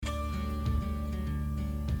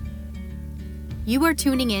You are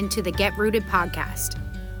tuning in to the Get Rooted podcast.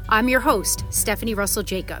 I'm your host, Stephanie Russell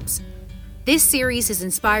Jacobs. This series is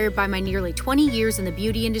inspired by my nearly 20 years in the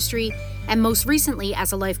beauty industry and most recently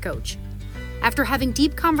as a life coach. After having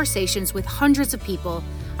deep conversations with hundreds of people,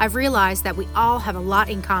 I've realized that we all have a lot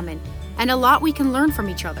in common and a lot we can learn from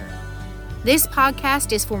each other. This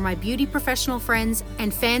podcast is for my beauty professional friends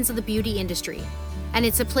and fans of the beauty industry, and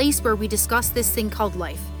it's a place where we discuss this thing called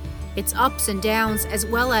life, its ups and downs, as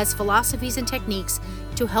well as philosophies and techniques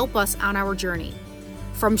to help us on our journey.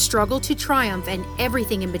 From struggle to triumph and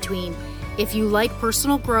everything in between, if you like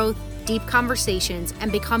personal growth, deep conversations, and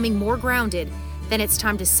becoming more grounded, then it's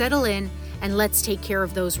time to settle in and let's take care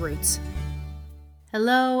of those roots.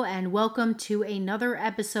 Hello and welcome to another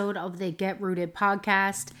episode of the Get Rooted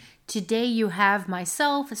podcast. Today you have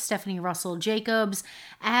myself, Stephanie Russell Jacobs,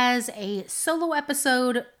 as a solo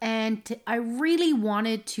episode, and I really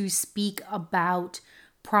wanted to speak about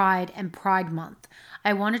Pride and Pride Month.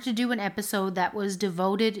 I wanted to do an episode that was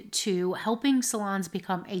devoted to helping salons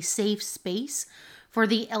become a safe space for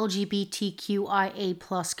the LGBTQIA+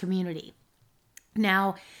 community.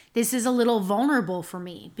 Now, this is a little vulnerable for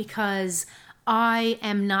me because I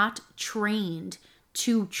am not trained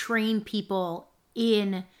to train people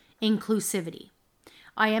in inclusivity.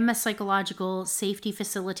 I am a psychological safety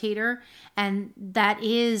facilitator, and that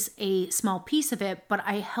is a small piece of it, but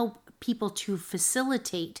I help people to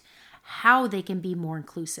facilitate how they can be more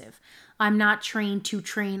inclusive. I'm not trained to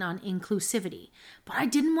train on inclusivity, but I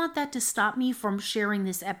didn't want that to stop me from sharing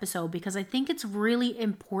this episode because I think it's really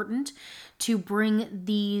important to bring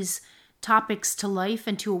these topics to life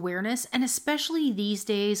and to awareness, and especially these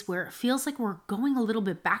days where it feels like we're going a little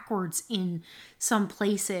bit backwards in some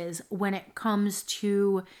places when it comes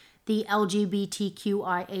to the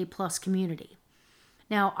LGBTQIA+ community.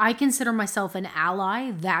 Now, I consider myself an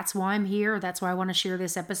ally. That's why I'm here. That's why I want to share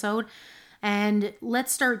this episode. And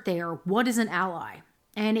let's start there. What is an ally?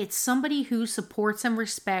 And it's somebody who supports and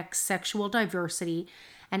respects sexual diversity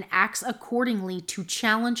and acts accordingly to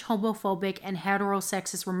challenge homophobic and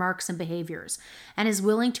heterosexist remarks and behaviors, and is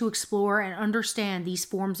willing to explore and understand these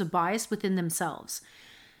forms of bias within themselves.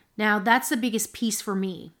 Now, that's the biggest piece for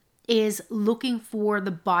me, is looking for the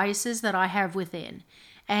biases that I have within.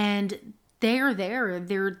 And they're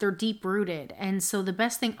deep rooted. And so the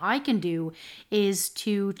best thing I can do is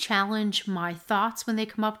to challenge my thoughts when they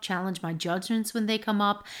come up, challenge my judgments when they come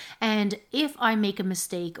up. And if I make a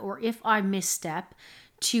mistake or if I misstep,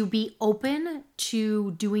 to be open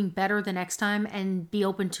to doing better the next time and be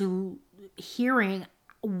open to hearing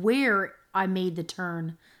where I made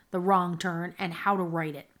the wrong turn, and how to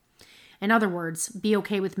right it. In other words, be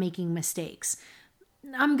okay with making mistakes.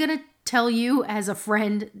 I'm going to tell you as a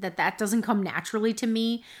friend that doesn't come naturally to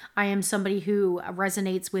me. I am somebody who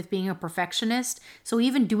resonates with being a perfectionist. So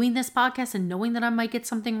even doing this podcast and knowing that I might get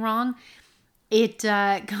something wrong, it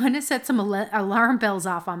kind of set some alarm bells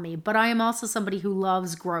off on me. But I am also somebody who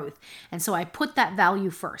loves growth. And so I put that value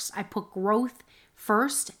first. I put growth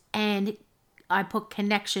first, and I put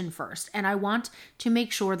connection first. And I want to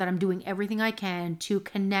make sure that I'm doing everything I can to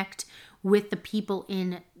connect with the people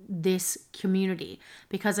in this community,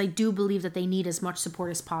 because I do believe that they need as much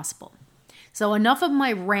support as possible. So enough of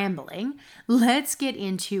my rambling. Let's get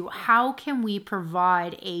into how can we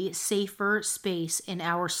provide a safer space in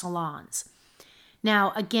our salons.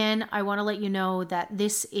 Now, again, I want to let you know that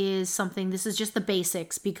this is just the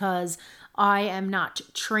basics, because I am not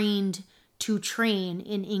trained to train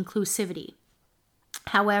in inclusivity.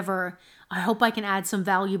 However, I hope I can add some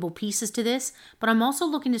valuable pieces to this, but I'm also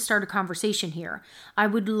looking to start a conversation here. I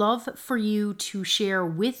would love for you to share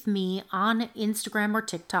with me on Instagram or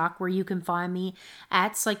TikTok, where you can find me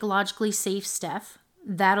at Psychologically Safe Steph.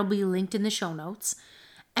 That'll be linked in the show notes.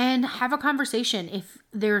 And have a conversation. If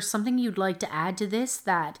there's something you'd like to add to this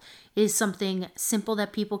that is something simple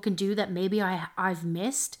that people can do that maybe I've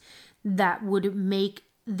missed, that would make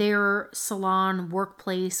their salon,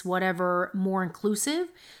 workplace, whatever, more inclusive,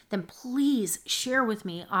 then please share with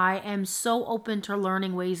me. I am so open to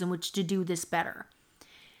learning ways in which to do this better.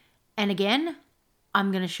 And again, I'm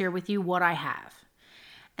going to share with you what I have.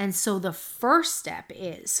 And so the first step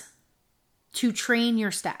is to train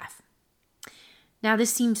your staff. Now,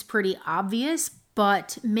 this seems pretty obvious,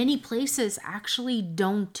 but many places actually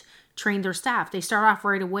don't train their staff. They start off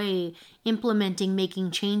right away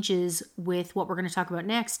making changes with what we're going to talk about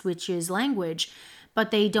next, which is language,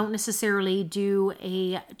 but they don't necessarily do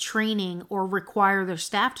a training or require their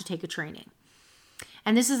staff to take a training.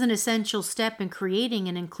 And this is an essential step in creating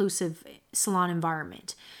an inclusive salon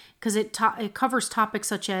environment, because it covers topics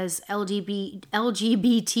such as LGBTQIA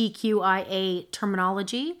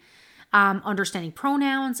terminology, understanding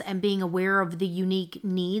pronouns and being aware of the unique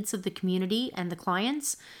needs of the community and the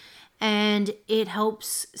clients. And it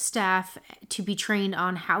helps staff to be trained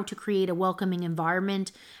on how to create a welcoming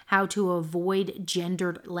environment, how to avoid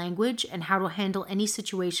gendered language, and how to handle any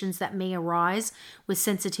situations that may arise with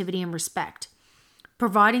sensitivity and respect.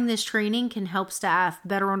 Providing this training can help staff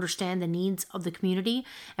better understand the needs of the community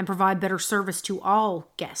and provide better service to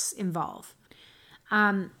all guests involved.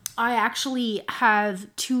 I actually have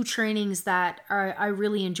 2 trainings that I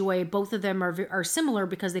really enjoy. Both of them are similar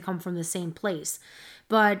because they come from the same place.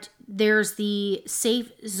 But there's the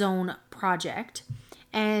Safe Zone Project.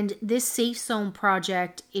 And this Safe Zone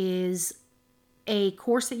Project is a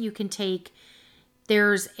course that you can take.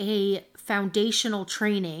 There's a foundational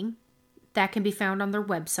training that can be found on their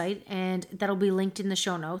website, and that'll be linked in the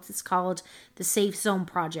show notes. It's called the Safe Zone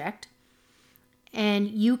Project. And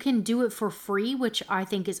you can do it for free, which I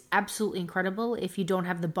think is absolutely incredible if you don't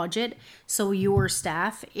have the budget. So your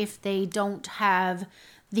staff, if they don't have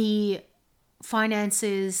the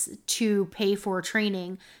finances to pay for a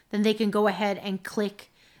training, then they can go ahead and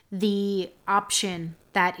click the option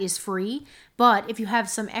that is free. But if you have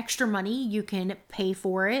some extra money, you can pay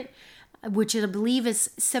for it, which I believe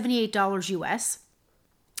is $78 US,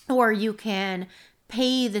 or you can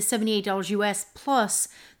pay the $78 US plus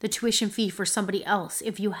the tuition fee for somebody else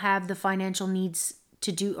if you have the financial needs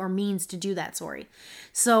to do, or means to do that, sorry.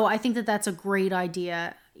 So I think that that's a great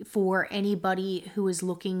idea for anybody who is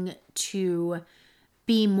looking to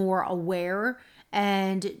be more aware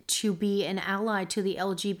and to be an ally to the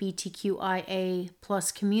LGBTQIA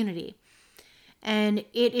plus community. And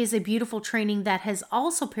it is a beautiful training that has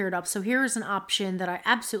also paired up. So here is an option that I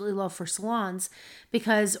absolutely love for salons,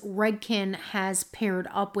 because Redken has paired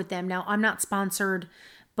up with them. Now, I'm not sponsored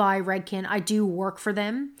by Redken. I do work for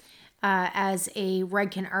them as a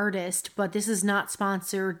Redken artist, but this is not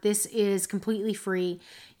sponsored. This is completely free.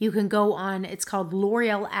 You can go on, it's called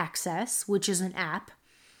L'Oreal Access, which is an app,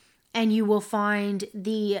 and you will find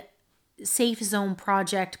the Safe Zone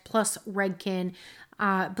Project plus Redken.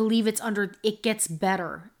 Believe it's under It Gets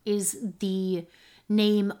Better is the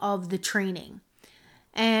name of the training.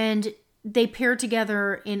 And they pair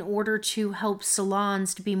together in order to help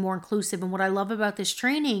salons to be more inclusive. And what I love about this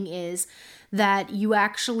training is that you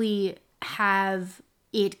actually have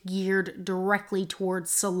it geared directly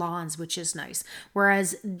towards salons, which is nice.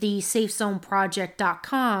 Whereas the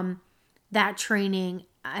safezoneproject.com, that training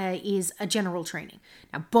is a general training.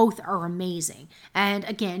 Now, both are amazing. And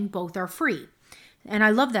again, both are free. And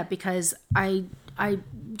I love that because I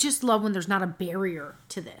just love when there's not a barrier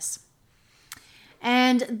to this.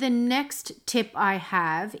 And the next tip I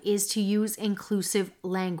have is to use inclusive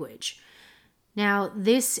language. Now,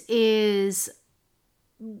 this is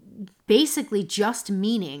basically just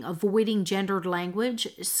meaning avoiding gendered language,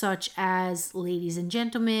 such as ladies and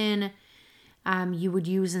gentlemen. You would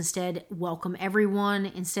use instead welcome everyone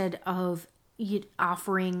instead of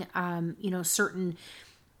offering, certain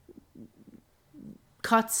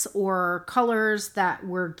cuts or colors that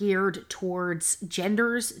were geared towards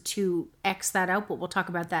genders to X that out, but we'll talk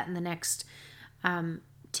about that in the next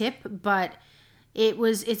tip. But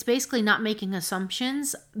it's basically not making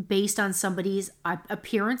assumptions based on somebody's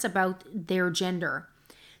appearance about their gender.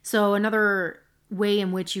 So another way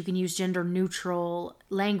in which you can use gender neutral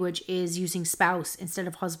language is using spouse instead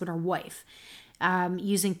of husband or wife,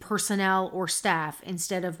 using personnel or staff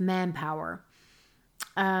instead of manpower.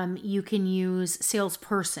 You can use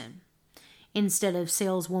salesperson instead of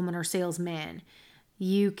saleswoman or salesman.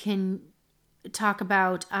 You can talk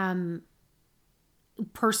about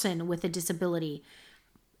person with a disability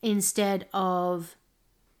instead of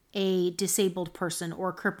a disabled person or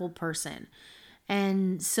a crippled person.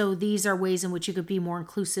 And so these are ways in which you could be more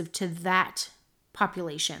inclusive to that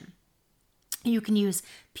population. You can use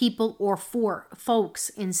people or for folks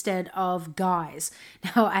instead of guys.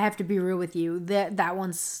 Now, I have to be real with you. That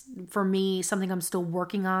one's, for me, something I'm still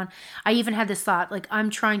working on. I even had this thought, like,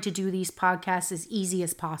 I'm trying to do these podcasts as easy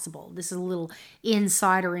as possible. This is a little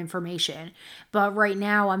insider information. But right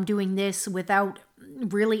now, I'm doing this without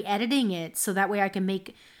really editing it, so that way I can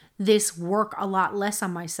make this work a lot less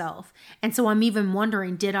on myself. And so I'm even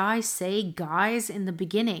wondering, did I say guys in the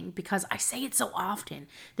beginning? Because I say it so often.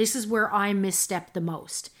 This is where I misstep the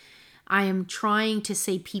most. I am trying to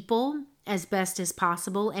say people as best as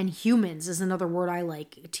possible, and humans is another word I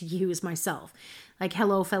like to use myself. Like,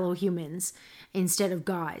 hello, fellow humans, instead of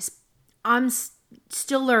guys. I'm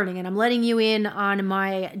still learning, and I'm letting you in on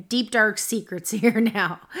my deep, dark secrets here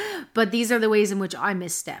now. But these are the ways in which I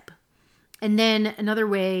misstep. And then another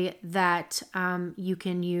way that you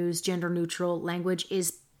can use gender neutral language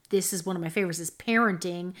is this is one of my favorites, is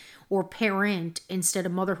parenting or parent instead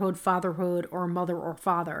of motherhood, fatherhood, or mother or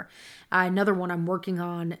father. Another one I'm working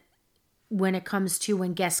on when it comes to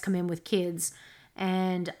when guests come in with kids,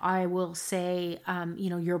 and I will say,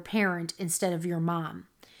 your parent instead of your mom.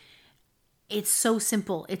 It's so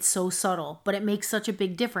simple. It's so subtle, but it makes such a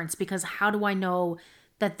big difference, because how do I know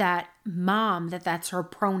that mom, that's her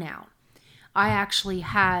pronoun? I actually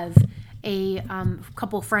have a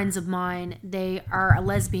couple friends of mine. They are a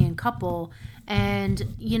lesbian couple, and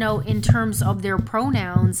in terms of their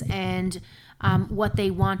pronouns and what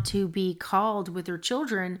they want to be called with their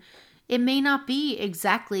children, it may not be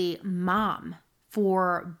exactly mom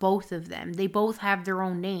for both of them. They both have their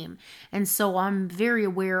own name, and so I'm very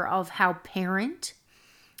aware of how parent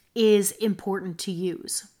is important to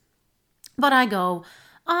use. But I go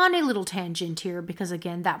on a little tangent here because,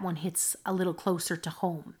 again, that one hits a little closer to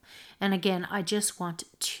home. And again, I just want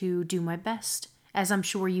to do my best, as I'm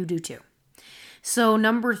sure you do too. So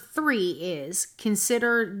number 3 is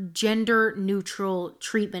consider gender neutral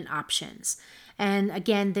treatment options. And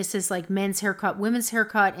again, this is like men's haircut, women's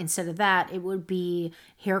haircut. Instead of that, it would be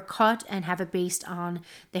haircut and have it based on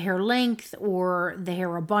the hair length or the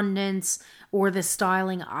hair abundance or the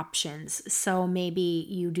styling options. So maybe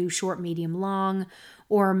you do short, medium, long,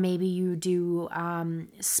 or maybe you do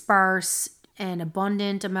sparse and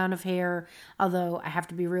abundant amount of hair. Although I have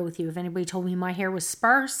to be real with you, if anybody told me my hair was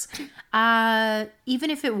sparse,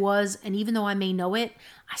 even if it was, and even though I may know it,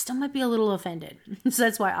 I still might be a little offended. So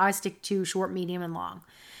that's why I stick to short, medium, and long.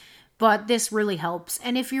 But this really helps.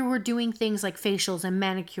 And if you were doing things like facials and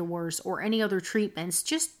manicures or any other treatments,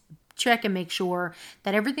 just check and make sure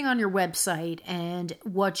that everything on your website and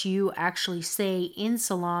what you actually say in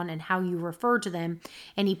salon and how you refer to them,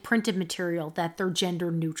 any printed material, that they're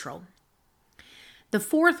gender neutral. The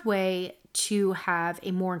 4th way to have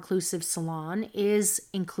a more inclusive salon is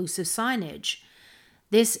inclusive signage.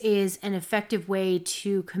 This is an effective way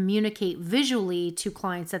to communicate visually to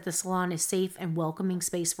clients that the salon is safe and welcoming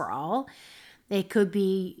space for all. It could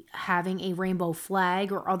be having a rainbow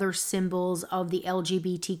flag or other symbols of the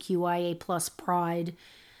LGBTQIA plus pride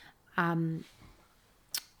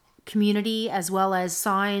community, as well as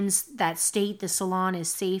signs that state the salon is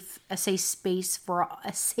a safe space for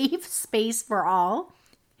all.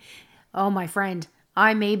 Oh, my friend,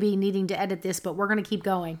 I may be needing to edit this, but we're going to keep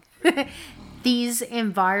going. These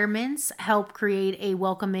environments help create a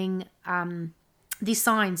welcoming, these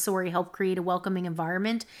signs, help create a welcoming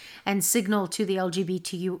environment and signal to the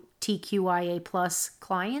LGBTQIA plus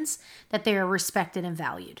clients that they are respected and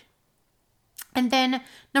valued. And then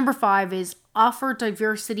number 5 is offer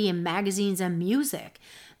diversity in magazines and music.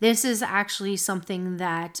 This is actually something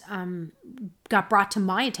that got brought to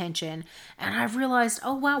my attention, and I've realized,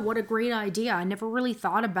 oh wow, what a great idea. I never really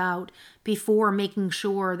thought about before making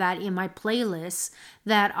sure that in my playlists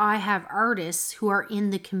that I have artists who are in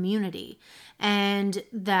the community, and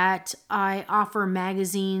that I offer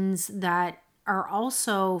magazines that are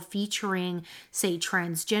also featuring, say,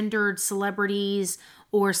 transgendered celebrities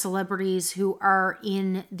or celebrities who are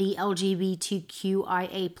in the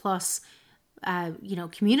LGBTQIA plus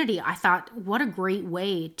community. I thought, what a great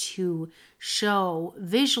way to show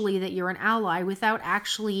visually that you're an ally without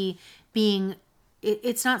actually being,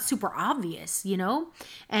 it's not super obvious,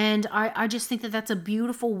 and I just think that that's a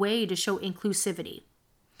beautiful way to show inclusivity.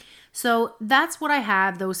 So that's what I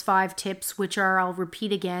have, those 5 tips, which are, I'll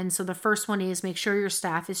repeat again. So the first one is make sure your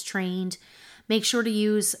staff is trained. Make sure to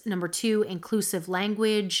use, number 2, inclusive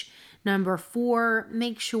language. Number 4,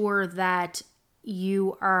 make sure that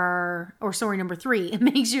number 3,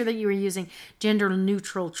 make sure that you are using gender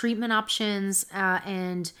neutral treatment options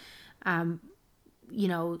and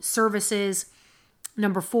services.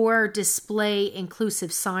 Number 4, display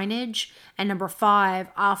inclusive signage. And number 5,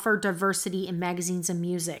 offer diversity in magazines and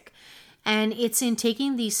music. And it's in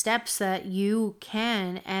taking these steps that you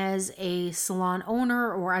can, as a salon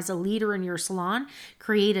owner or as a leader in your salon,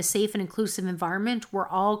 create a safe and inclusive environment where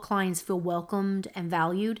all clients feel welcomed and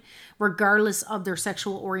valued, regardless of their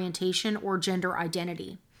sexual orientation or gender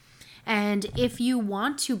identity. And if you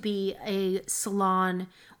want to be a salon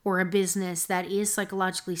or a business that is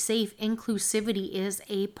psychologically safe, inclusivity is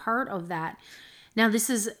a part of that. Now, this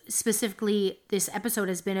episode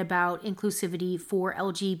has been about inclusivity for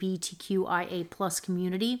LGBTQIA plus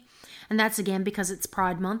community. And that's, again, because it's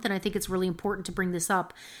Pride Month, and I think it's really important to bring this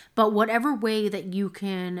up. But whatever way that you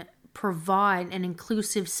can provide an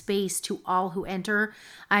inclusive space to all who enter,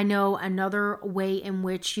 I know another way in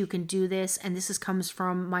which you can do this, and this comes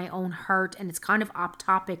from my own heart, and it's kind of off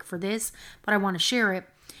topic for this, but I want to share it,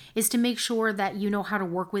 is to make sure that you know how to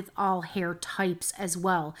work with all hair types as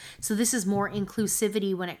well. So this is more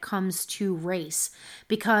inclusivity when it comes to race,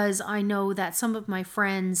 because I know that some of my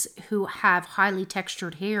friends who have highly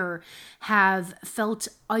textured hair have felt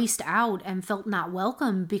iced out and felt not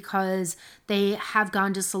welcome because they have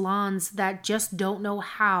gone to salons that just don't know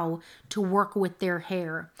how to work with their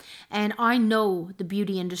hair. And I know the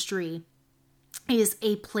beauty industry is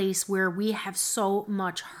a place where we have so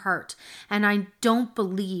much heart. And I don't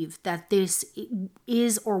believe that this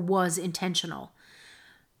is or was intentional.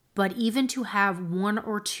 But even to have 1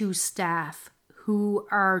 or 2 staff who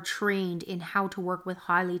are trained in how to work with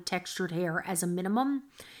highly textured hair as a minimum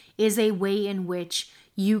is a way in which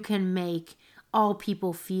you can make all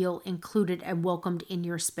people feel included and welcomed in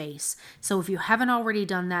your space. So if you haven't already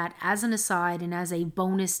done that, as an aside and as a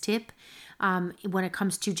bonus tip, when it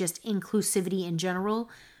comes to just inclusivity in general,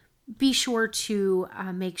 be sure to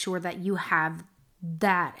make sure that you have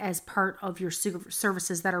that as part of your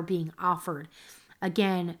services that are being offered.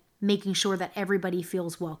 Again, making sure that everybody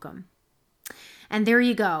feels welcome. And there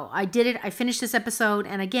you go. I did it. I finished this episode.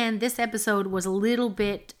 And again, this episode was a little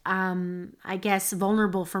bit, I guess,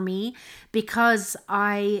 vulnerable for me because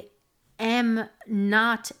I am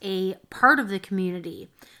not a part of the community,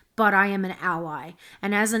 but I am an ally.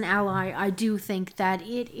 And as an ally, I do think that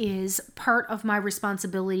it is part of my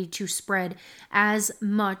responsibility to spread as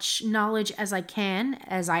much knowledge as I can,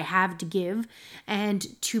 as I have to give, and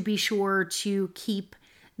to be sure to keep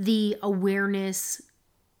the awareness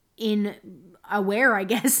to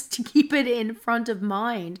keep it in front of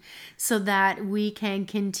mind so that we can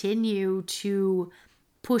continue to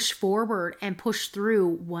push forward and push through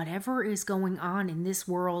whatever is going on in this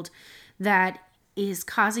world that is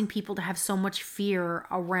causing people to have so much fear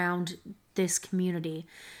around this community,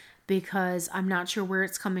 because I'm not sure where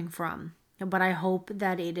it's coming from. But I hope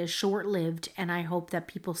that it is short-lived, and I hope that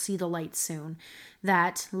people see the light soon,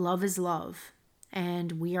 that love is love,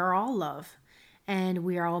 and we are all love. And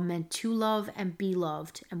we are all meant to love and be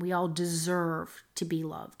loved, and we all deserve to be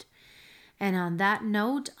loved. And on that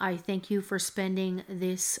note, I thank you for spending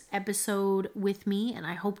this episode with me, and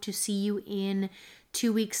I hope to see you in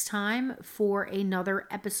 2 weeks' time for another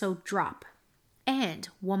episode drop. And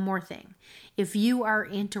one more thing, if you are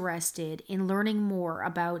interested in learning more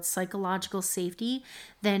about psychological safety,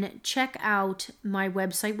 then check out my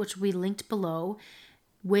website, which will be linked below,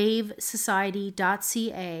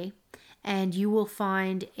 wavesociety.ca. And you will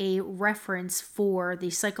find a reference for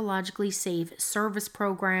the Psychologically Safe Service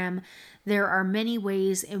Program. There are many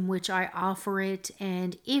ways in which I offer it,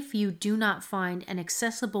 and if you do not find an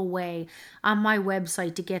accessible way on my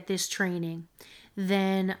website to get this training,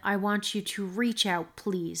 then I want you to reach out,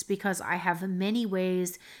 please, because I have many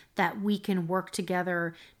ways that we can work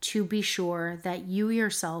together to be sure that you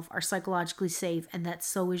yourself are psychologically safe and that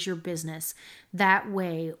so is your business. That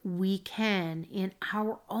way we can, in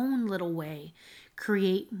our own little way,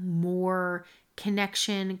 create more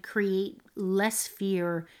connection, create less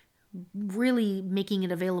fear, really making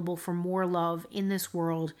it available for more love in this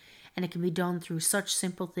world. And it can be done through such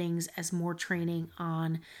simple things as more training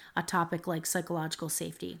on a topic like psychological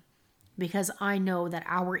safety. Because I know that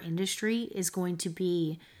our industry is going to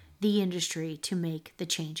be the industry to make the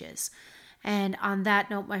changes. And on that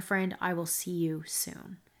note, my friend, I will see you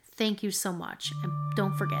soon. Thank you so much. And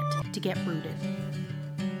don't forget to get rooted.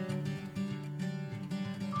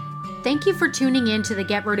 Thank you for tuning in to the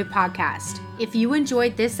Get Rooted podcast. If you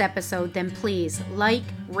enjoyed this episode, then please like,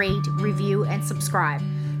 rate, review, and subscribe,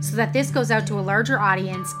 so that this goes out to a larger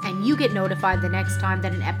audience and you get notified the next time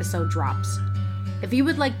that an episode drops. If you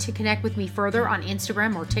would like to connect with me further on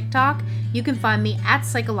Instagram or TikTok, you can find me at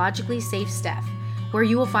Psychologically Safe Steph, where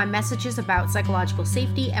you will find messages about psychological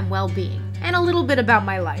safety and well-being, and a little bit about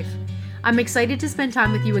my life. I'm excited to spend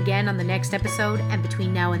time with you again on the next episode, and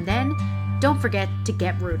between now and then, don't forget to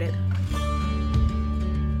get rooted.